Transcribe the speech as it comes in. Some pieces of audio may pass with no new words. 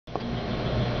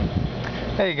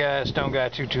Hey guys, Stone Guy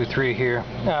 223 here.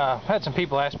 Had some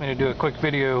people ask me to do a quick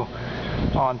video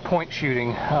on point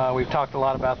shooting. We've talked a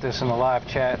lot about this in the live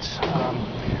chats,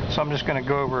 so I'm just going to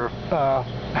go over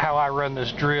how I run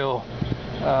this drill,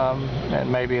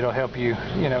 and maybe it'll help you,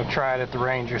 try it at the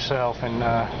range yourself and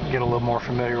get a little more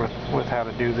familiar with how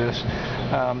to do this.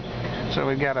 So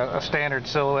we've got a standard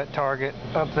silhouette target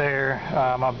up there.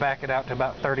 I'll back it out to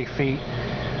about 30 feet.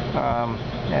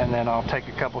 And then I'll take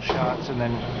a couple shots and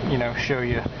then show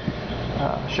you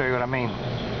what I mean.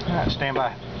 Alright, stand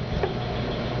by.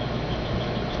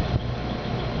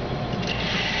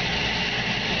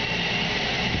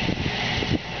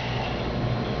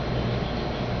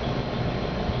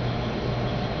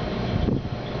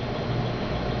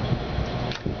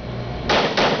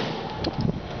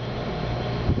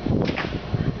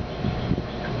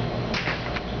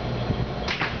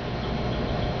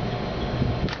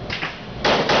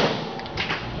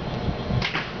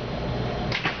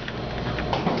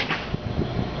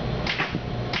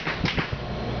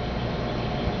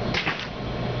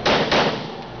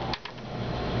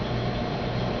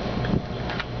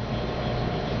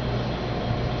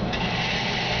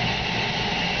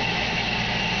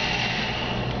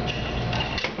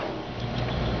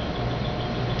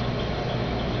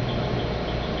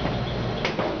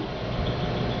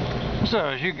 So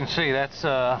as you can see, that's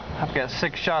I've got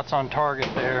 6 shots on target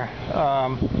there.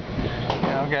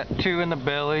 I've got 2 in the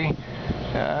belly,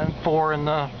 and 4 in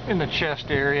the chest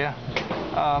area.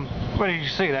 What did you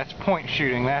see? That's point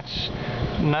shooting. That's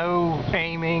no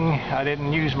aiming. I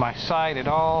didn't use my sight at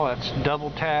all. That's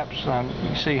double taps.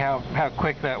 You see how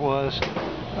quick that was.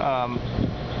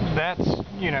 That's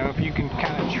if you can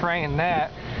kind of train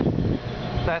that.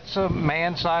 That's a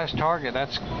man-sized target.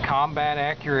 That's combat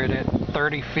accurate at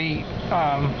 30 feet,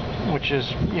 which is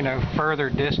further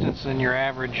distance than your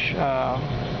average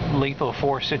lethal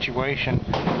force situation.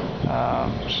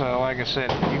 So like I said,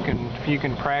 if you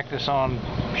can practice on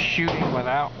shooting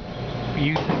without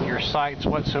using your sights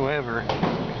whatsoever,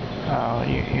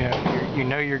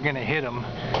 you're going to hit them.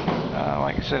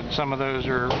 Like I said, some of those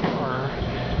are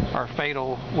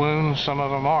fatal wounds, some of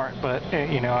them aren't, but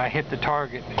I hit the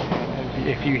target.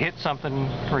 If you hit something,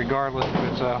 regardless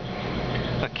if it's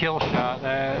a kill shot,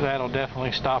 that'll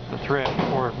definitely stop the threat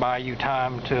or buy you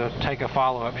time to take a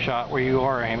follow-up shot where you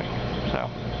are aiming. So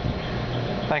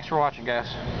thanks for watching, guys.